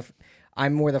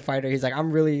 I'm more the fighter. He's like,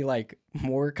 I'm really like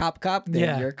more cop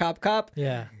than you're cop.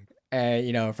 Yeah.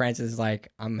 And Francis is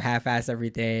like, I'm half-ass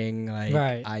everything. Like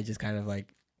I just kind of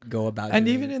like go about. And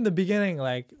even in the beginning,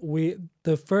 like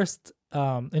the first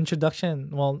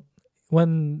introduction, well,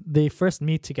 when they first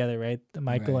meet together, right,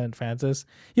 Michael and Francis,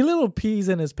 he little pees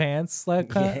in his pants, like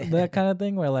that kind of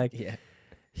thing, where like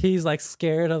he's like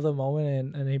scared of the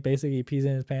moment and he basically pees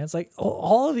in his pants. Like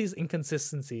all of these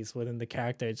inconsistencies within the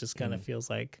character, it just kind of feels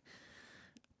like.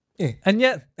 And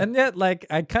yet, like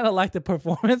I kind of like the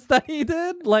performance that he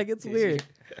did. Like it's weird,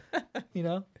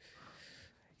 Yeah,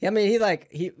 I mean,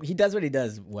 he does what he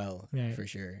does well, for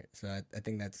sure. So I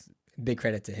think that's big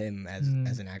credit to him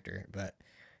as an actor, but.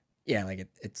 Yeah, like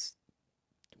it's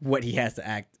what he has to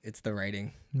act. It's the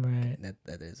writing, right?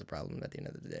 That is a problem at the end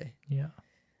of the day. Yeah.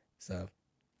 So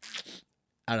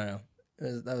I don't know.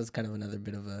 That was kind of another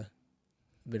bit of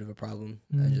a problem.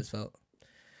 I just felt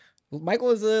Michael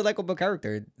is a likable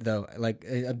character, though. Like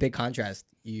a big contrast.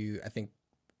 I think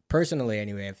personally,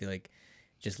 anyway, I feel like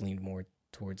just leaned more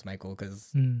towards Michael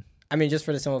because I mean, just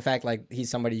for the simple fact, like he's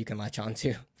somebody you can latch on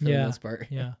to for the most part.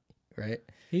 Yeah. Right.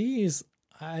 He's.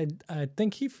 I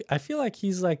think I feel like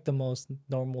he's like the most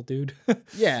normal dude.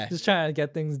 Yeah. Just trying to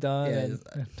get things done. Yeah,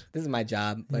 this is my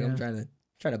job. Like I'm trying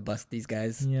to bust these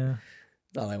guys. Yeah.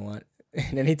 That's all I want.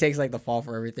 And then he takes like the fall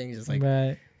for everything. Just like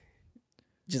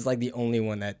just like the only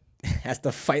one that has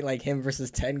to fight like him versus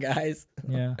 10 guys.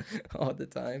 Yeah. All the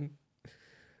time.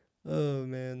 Oh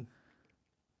man.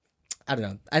 I don't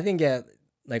know. I think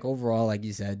like overall, like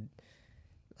you said,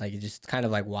 like just kind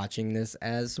of like watching this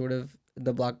as sort of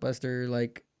the blockbuster,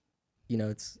 like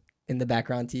it's in the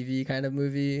background TV kind of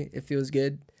movie. It feels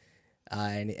good.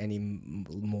 Any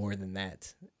more than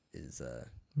that is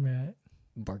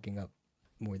barking up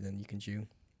more than you can chew.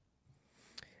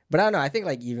 But I don't know. I think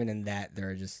like even in that, there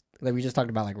are just like we just talked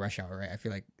about like Rush Hour, right? I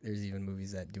feel like there's even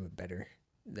movies that do it better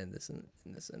than this in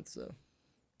this sense. So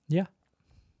yeah,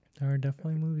 there are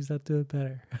definitely movies that do it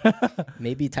better.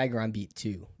 Maybe Tiger on Beat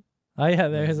 2. Oh yeah,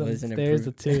 there's a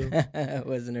 2. It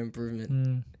was an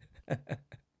improvement.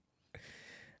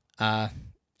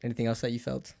 Anything else that you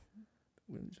felt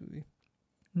with this movie?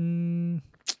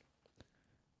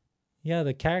 Yeah,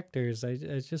 the characters.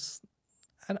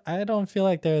 I don't feel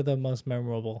like they're the most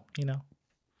memorable.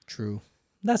 True.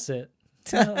 That's it.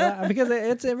 Because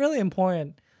it's really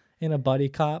important in a buddy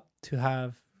cop to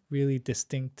have really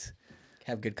distinct.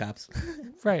 Have good cops.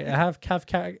 Right. Have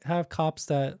cops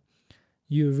that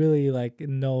you really like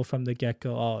know from the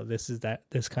get-go. Oh, this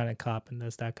kind of cop and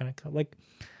that kind of cop, like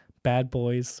Bad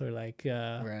Boys or like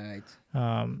right.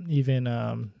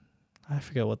 Even I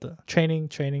forget what the training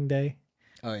day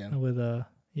Oh yeah. with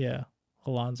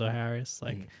Alonzo Harris.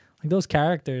 Like Mhm. like those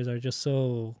characters are just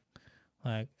so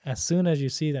like as soon as you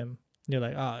see them, you're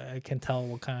like, oh, I can tell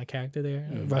what kind of character they're.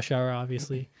 Mhm. Rush Hour,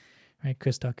 obviously, right?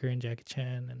 Chris Tucker and Jackie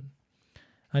Chan,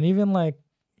 and even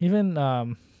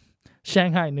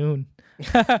Shanghai Noon.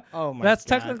 Oh my That's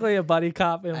God. technically a buddy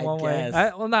cop in I one guess.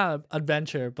 way. Well, not an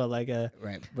adventure, but like a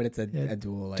Right, but it's a Yeah,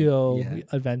 dual like duo yeah.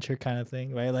 adventure kind of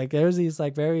thing, right? Like there's these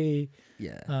like very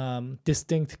Yeah.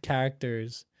 distinct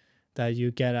characters that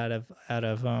you get out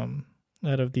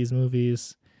of these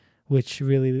movies, which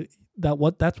really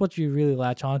that's what you really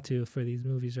latch onto for these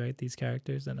movies, right? These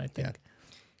characters, and I think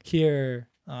here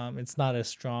it's not as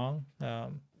strong,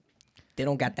 They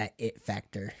don't got that it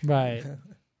factor. right?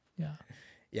 Yeah,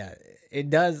 Yeah, it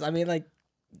does. I mean, like,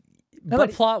 and the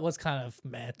plot was kind of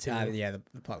mad too. yeah,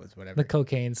 the plot was whatever. The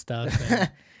cocaine stuff.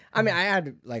 And, I mean, I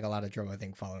had like a lot of trouble, I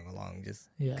think, following along just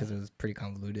yeah, because it was pretty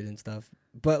convoluted and stuff.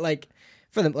 But like,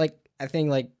 for them, like, I think,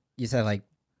 like you said, like,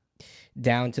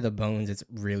 down to the bones, it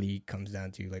really comes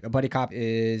down to like a buddy cop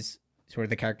is sort of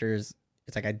the characters.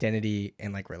 It's like identity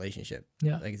and like relationship.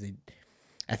 yeah, Like,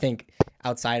 I think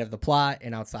outside of the plot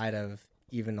and outside of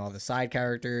even all the side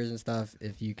characters and stuff,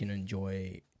 if you can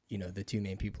enjoy, you know, the two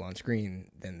main people on screen,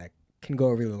 then that can go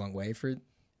a really long way for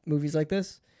movies like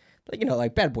this. Like, you know,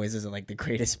 like Bad Boys isn't like the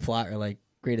greatest plot or like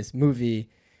greatest movie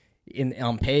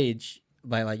on page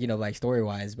by like, you know, like story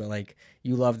wise, but like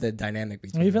you love the dynamic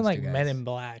between even those like two guys. Men in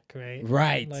Black, right?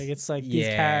 Right. Like it's like these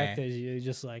characters, you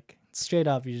just like straight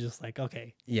up, you're just like,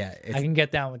 okay, Yeah, I can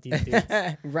get down with these dudes.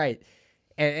 right,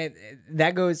 and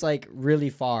that goes like really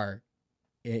far,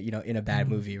 you know, in a bad Mm.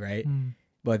 movie, right? Mm.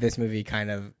 But this movie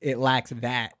kind of it lacks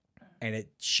that, and it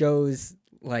shows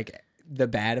like the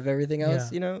bad of everything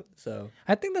else, Yeah. you know. So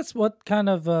I think that's what kind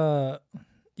of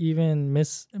even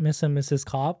Miss and Mrs.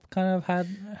 Cobb kind of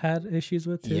had issues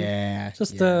with too. yeah,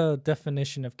 Just yeah. the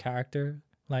definition of character,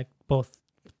 like both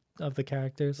of the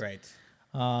characters. right.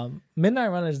 Midnight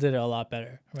Runners did it a lot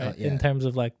better, right? yeah. In terms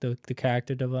of like the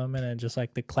character development and just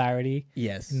like the clarity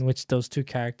Yes, in which those two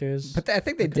characters. but I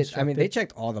think they are did. I mean, they constructed.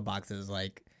 checked all the boxes.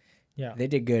 Like Yeah. they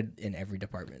did good in every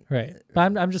department. Right.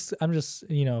 But I'm just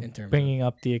you know In terms of- bringing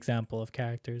up the example of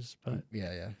characters, but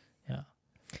Yeah. yeah.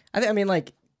 I mean,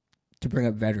 like to bring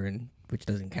up veteran, which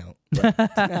doesn't count. But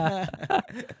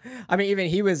I mean, even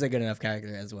he was a good enough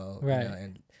character as well, you Right. know,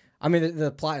 and I mean,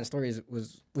 the plot and stories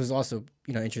was also,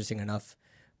 you know, interesting enough,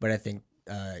 but I think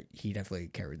he definitely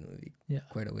carried the movie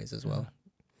quite a ways as well.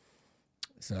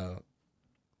 So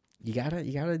you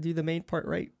gotta do the main part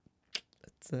right.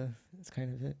 That's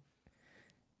kind of it.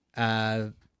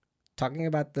 Talking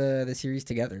about the series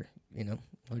together, you know,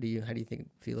 how do you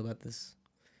feel about this?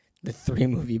 The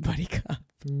 3-movie buddy cop.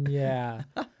 Yeah.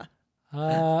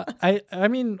 I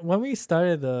mean when we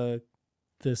started the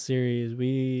series,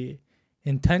 we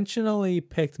intentionally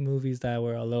picked movies that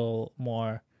were a little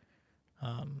more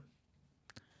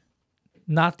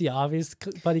not the obvious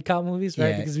buddy cop movies, right?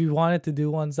 Yeah. Because we wanted to do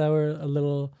ones that were a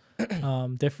little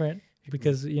different.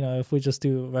 Because you know, if we just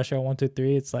do Rush Hour 1, 2,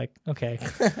 3, it's like okay,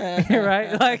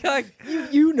 right? Like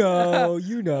you know,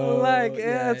 like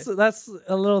that's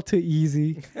a little too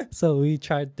easy. So we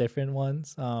tried different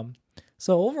ones.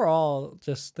 So overall,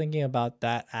 just thinking about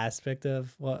that aspect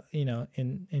of what you know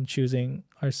in choosing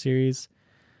our series,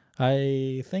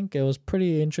 I think it was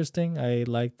pretty interesting. I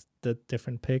liked the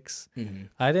different picks. Mm-hmm.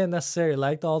 I didn't necessarily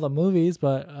like all the movies,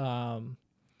 but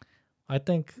I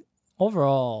think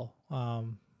overall,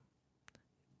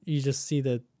 you just see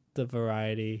the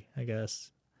variety. I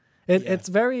guess it's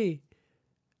very.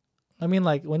 I mean,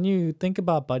 like when you think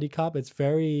about buddy cop, it's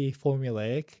very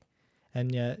formulaic,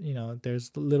 and yet you know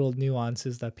there's little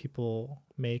nuances that people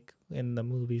make in the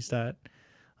movies that,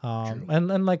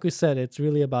 and like we said, it's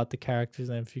really about the characters,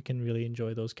 and if you can really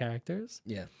enjoy those characters,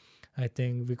 Yeah. I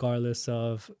think regardless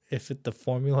of if the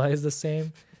formula is the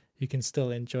same, you can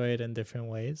still enjoy it in different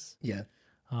ways. Yeah.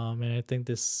 And I think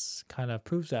this kind of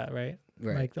proves that, right?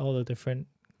 Right. Like all the different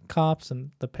cops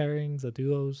and the pairings, the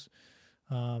duos.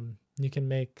 You can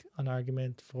make an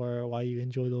argument for why you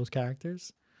enjoy those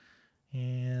characters.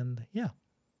 And yeah.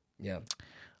 Yeah.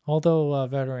 Although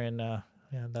veteran,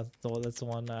 that's the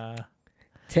one.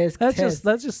 Test.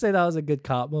 Let's just say that was a good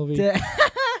cop movie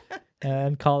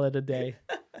and call it a day.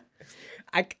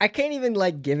 I can't even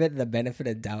like give it the benefit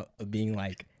of doubt of being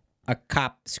like a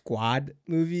cop squad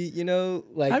movie, you know?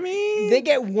 Like I mean, they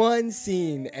get one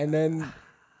scene and then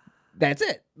that's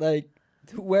it. Like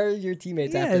where are your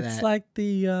teammates after that? it's like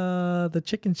the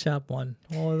chicken shop one.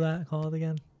 What was that called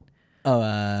again? Oh,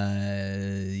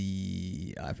 I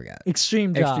forgot.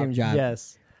 Extreme Job. Extreme Job.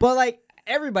 Yes. But like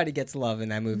everybody gets love in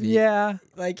that movie. Yeah,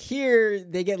 Like here,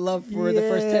 they get love for the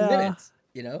first 10 minutes.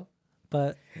 You know.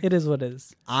 but it is what it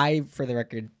is. For the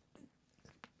record,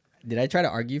 did I try to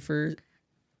argue for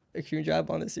Extreme Job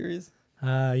on this series?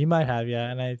 You might have, yeah,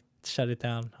 and I shut it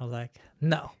down. I was like,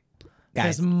 no,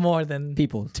 Guys, there's more than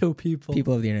people two people.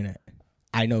 People of the internet,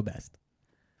 I know best.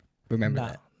 Remember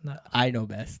that. No, I know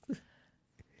best.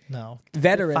 no.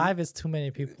 Veteran. 5 is too many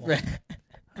people.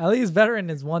 At least veteran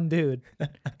is one dude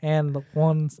and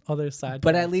one other side.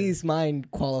 But at character. least mine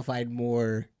qualified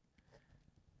more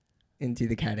into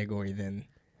the category than.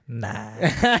 Nah.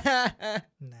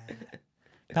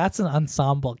 That's an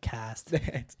ensemble cast.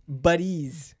 It's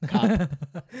buddies cop,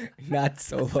 not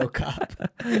solo cop.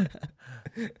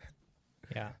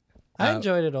 Yeah. I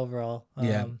enjoyed it overall.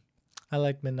 Yeah. I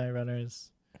like Midnight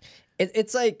Runners.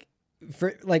 It's like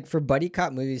for buddy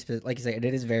cop movies, like you say, it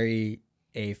is very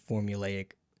a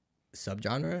formulaic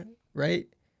subgenre, right?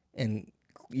 And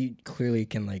you clearly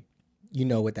can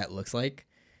what that looks like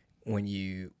when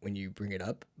you bring it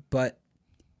up, but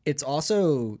it's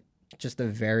also just a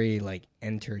very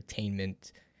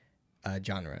entertainment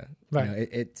genre. Right. You know,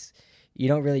 it's you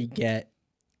don't really get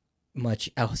much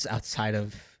else outside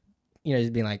of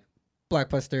just being like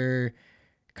blockbuster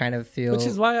kind of feel. Which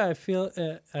is why I feel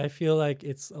like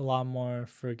it's a lot more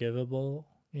forgivable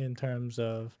in terms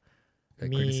of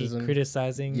me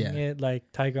criticizing it,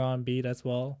 like Tiger on Beat as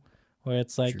well, where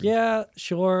it's like, True. yeah,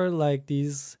 sure, like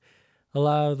a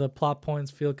lot of the plot points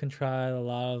feel contrived, a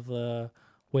lot of the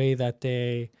way that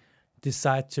they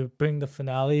decide to bring the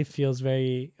finale feels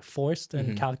very forced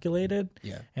and calculated,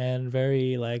 and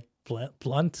very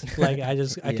blunt. Like I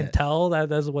can tell that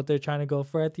that's what they're trying to go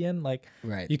for at the end. Like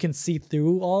you can see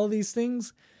through all of these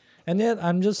things, and yet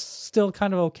I'm just still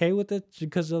kind of okay with it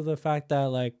because of the fact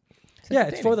that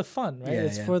it's for the fun, right?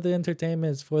 It's for the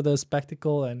entertainment, it's for the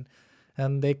spectacle,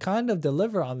 and they kind of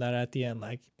deliver on that at the end,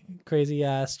 like crazy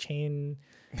ass chain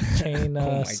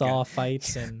saw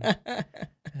fights and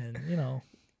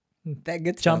that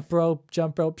good jump rope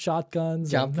shotguns,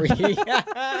 jump rope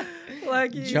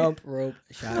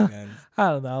shotguns. I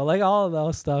don't know, like all of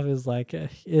those stuff is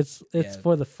it's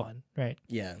for the fun, right?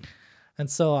 Yeah. And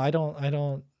so I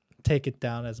don't take it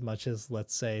down as much as,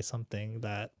 let's say, something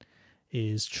that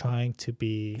is trying to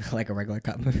be like a regular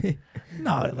cop movie.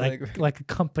 No, like a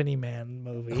company man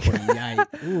movie.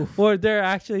 Oof. Or they're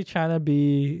actually trying to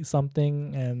be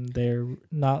something and they're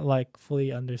not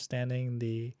fully understanding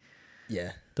the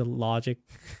logic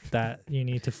that you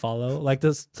need to follow, like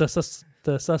the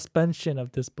suspension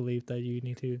of disbelief that you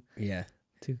need to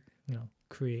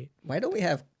create. Why don't we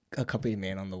have a company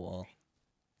man on the wall?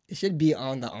 It should be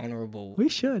on the honorable. We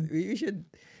should. We should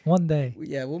one day.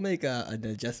 Yeah, we'll make an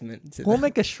adjustment. We'll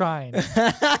make a shrine.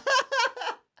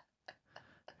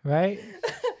 Right?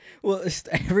 Well,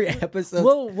 every episode.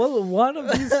 Will one of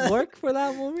these work for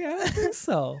that movie? I don't think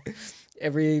so.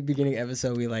 Every beginning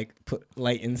episode, we put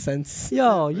light incense.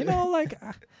 Yo,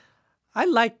 I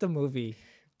like the movie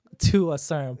to a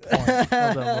certain point of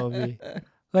the movie.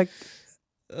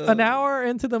 An hour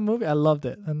into the movie, I loved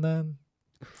it, and then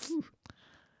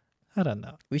I don't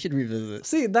know. We should revisit.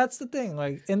 See, that's the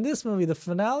thing. In this movie, the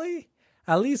finale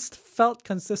at least felt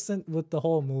consistent with the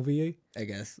whole movie, I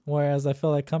guess. Whereas I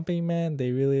feel like Company Man,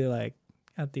 they really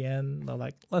at the end, they're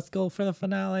like, let's go for the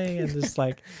finale, and just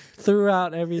threw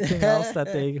out everything else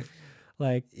that they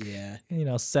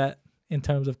set in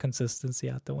terms of consistency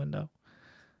out the window.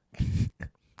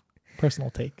 Personal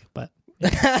take, but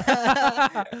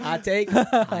hot take.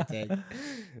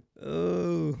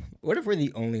 Oh, what if we're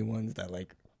the only ones that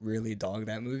really dog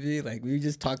that movie? We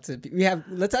just talk to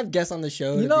let's have guests on the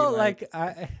show.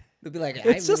 They'll be like,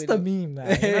 it's just a meme now.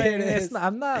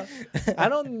 I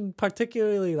don't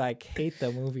particularly hate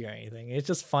the movie or anything. It's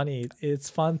just funny.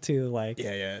 It's fun to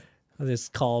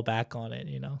just call back on it,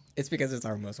 It's because it's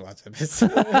our most watched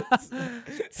episode.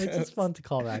 It's just fun to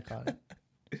call back on it.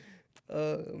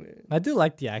 Oh man. I do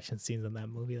like the action scenes in that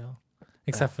movie though.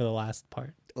 Except for the last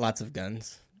part. Lots of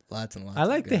guns. Lots and lots I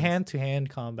like of the guns. hand-to-hand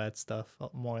combat stuff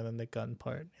more than the gun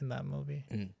part in that movie.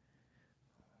 Mm.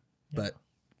 But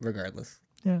regardless,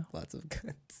 lots of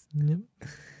guns. Yep.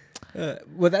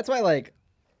 Well, that's why,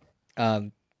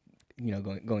 going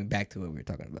back to what we were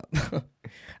talking about,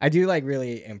 I do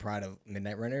really am proud of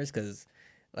Midnight Runners because,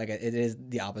 it is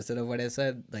the opposite of what I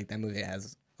said. That movie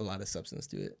has a lot of substance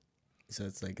to it, so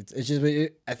it's it's just.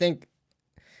 I think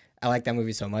I like that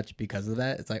movie so much because of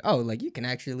that. It's you can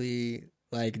actually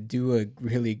do a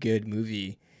really good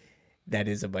movie that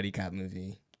is a buddy cop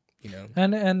movie,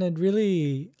 And it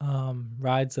really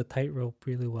rides a tightrope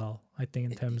really well, I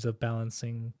think, in terms of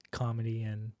balancing comedy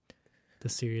and the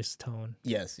serious tone.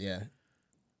 Yes, yeah.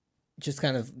 just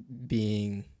kind of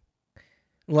being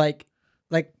like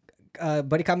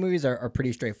buddy cop movies are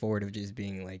pretty straightforward of just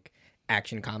being like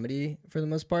action comedy for the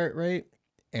most part, right?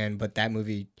 But that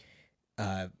movie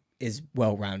is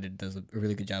well rounded, does a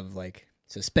really good job of like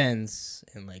suspense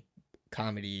and like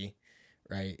comedy,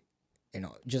 right?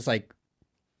 Just like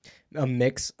a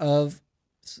mix of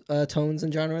tones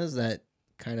and genres that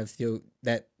kind of feel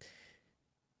that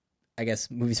I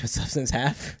guess movies with substance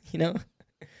have,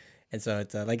 And so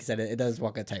it's like I said, it does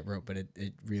walk a tightrope, but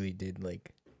it really did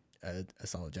like a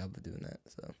solid job of doing that.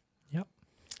 So yep,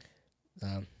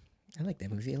 I like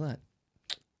that movie a lot.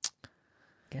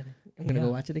 I'm gonna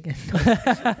go watch it again.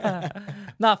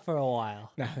 Not for a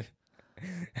while. No.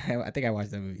 I think I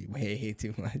watched that movie way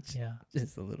too much. Yeah,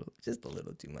 just a little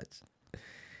too much.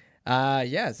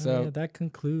 Yeah. So that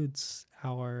concludes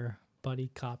our buddy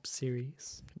cop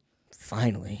series.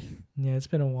 Finally. Yeah, it's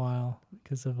been a while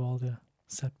because of all the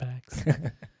setbacks,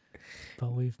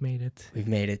 but we've made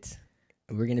it.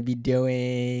 We're gonna be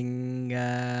doing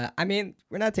we're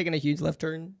not taking a huge left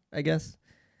turn, I guess.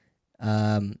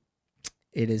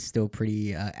 It is still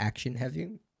pretty action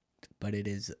heavy, but it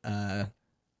is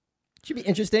should be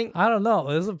interesting. I don't know,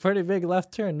 this is a pretty big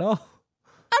left turn. No,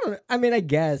 I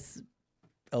guess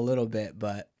a little bit,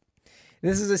 but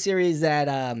this is a series that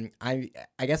I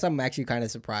guess I'm actually kind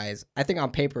of surprised. I think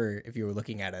on paper, if you were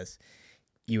looking at us,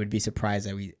 you would be surprised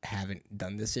that we haven't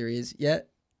done this series yet,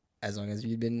 as long as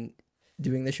we've been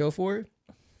doing the show for.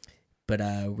 But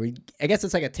I guess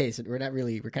it's like a taste. We're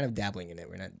kind of dabbling in it.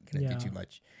 We're not gonna do too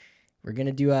much. We're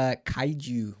gonna do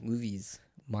kaiju movies,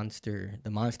 the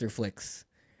monster flicks,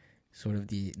 sort of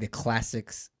the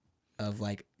classics of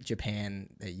like Japan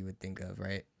that you would think of,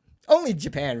 right? Only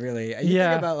Japan, really. You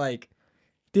think about like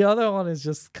the other one is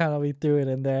just kind of we threw it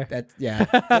in there.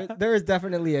 There is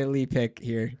definitely a Lee pick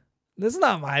here. This is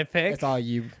not my pick. It's all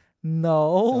you.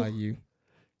 No. It's all you.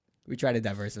 We try to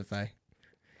diversify.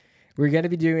 We're going to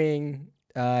be doing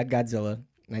Godzilla,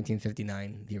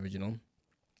 1959, the original.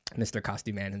 Mr.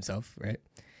 Costume Man himself, right?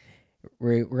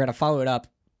 We're going to follow it up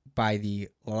by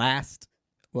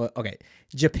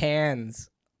Japan's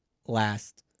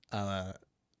last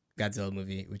Godzilla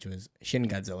movie, which was Shin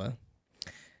Godzilla.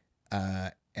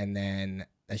 And then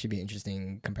that should be an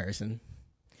interesting comparison.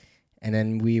 And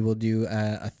then we will do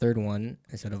a third one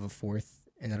instead of a fourth,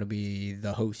 and that'll be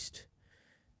The Host,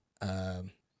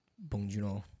 Bong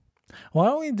Joon-ho. Why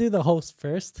don't we do The Host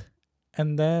first,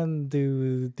 and then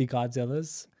do the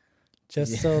Godzillas,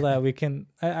 so that we can.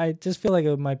 I just feel like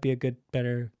it might be a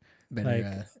better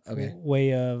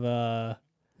way of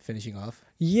finishing off.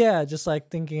 Yeah, just like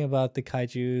thinking about the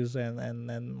kaijus and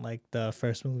then like the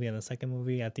first movie and the second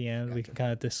movie at the end, gotcha. We can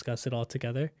kind of discuss it all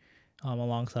together.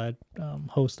 Alongside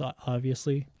Host,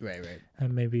 obviously. Right.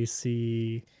 And maybe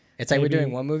see... It's like we're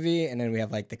doing one movie, and then we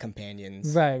have, like, the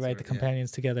companions. Right, the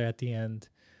companions together at the end.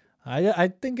 I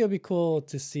think it would be cool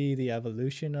to see the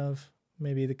evolution of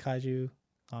maybe the kaiju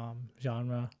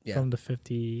genre from the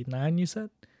 59, you said?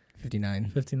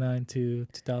 59. 59 to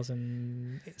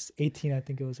 2018, I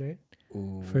think it was, right?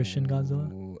 Ooh, for Shin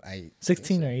Godzilla?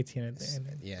 16 or 18, I think.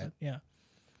 Yeah.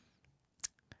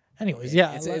 Anyways,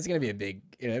 it's gonna be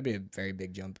it'll be a very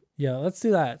big jump. Yeah, let's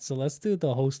do that. So let's do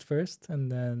The Host first,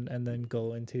 and then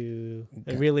go into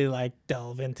really like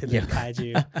delve into the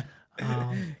kaiju,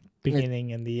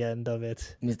 beginning and the end of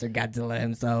it. Mr. Godzilla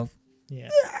himself. Yeah,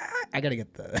 I gotta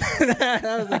get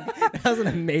that was an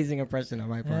amazing impression on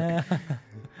my part.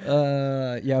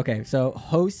 Okay. So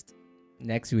Host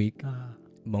next week,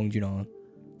 Bong Joon-ho.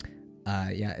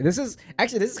 This is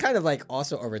kind of like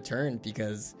also a return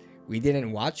because we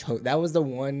didn't watch that was the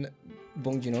one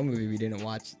Bong Joon-ho movie we didn't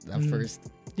watch the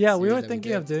first. Yeah, we were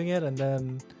thinking of doing it, and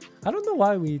then I don't know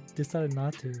why we decided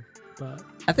not to, but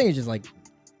I think it's just like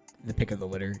the pick of the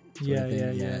litter. Yeah.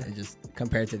 And just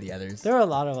compared to the others. There are a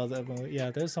lot of other movies. Yeah,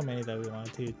 there's so many that we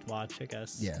wanted to watch, I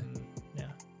guess. Yeah.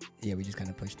 Yeah, we just kind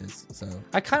of pushed this. So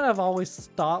I kind of always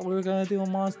thought we were gonna do a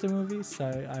monster movie. So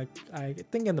I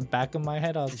think in the back of my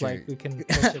head I was like, we can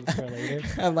push it for later.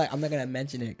 I'm not gonna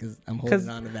mention it because I'm holding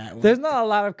on to that one. There's not a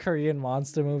lot of Korean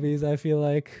monster movies, I feel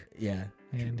like. Yeah.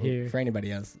 And here for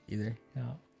anybody else either.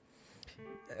 Yeah.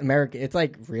 America, it's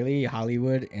like really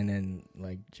Hollywood and then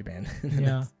like Japan.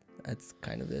 Yeah. That's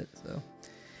kind of it. So,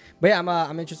 but yeah,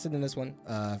 I'm interested in this one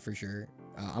for sure.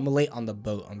 I'm late on the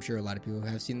boat. I'm sure a lot of people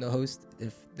have seen The Host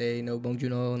if they know Bong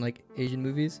Joon-ho and like Asian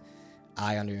movies.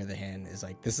 I, on the other hand,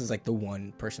 this is like the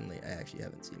one personally I actually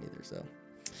haven't seen either. So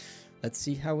let's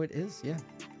see how it is. Yeah.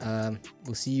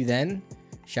 We'll see you then.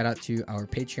 Shout out to our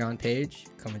Patreon page.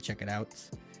 Come and check it out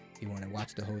if you want to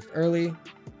watch The Host early,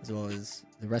 as well as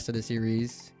the rest of the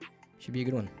series. Should be a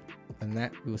good one. Other than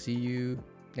that, we will see you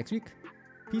next week.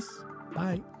 Peace.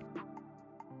 Bye.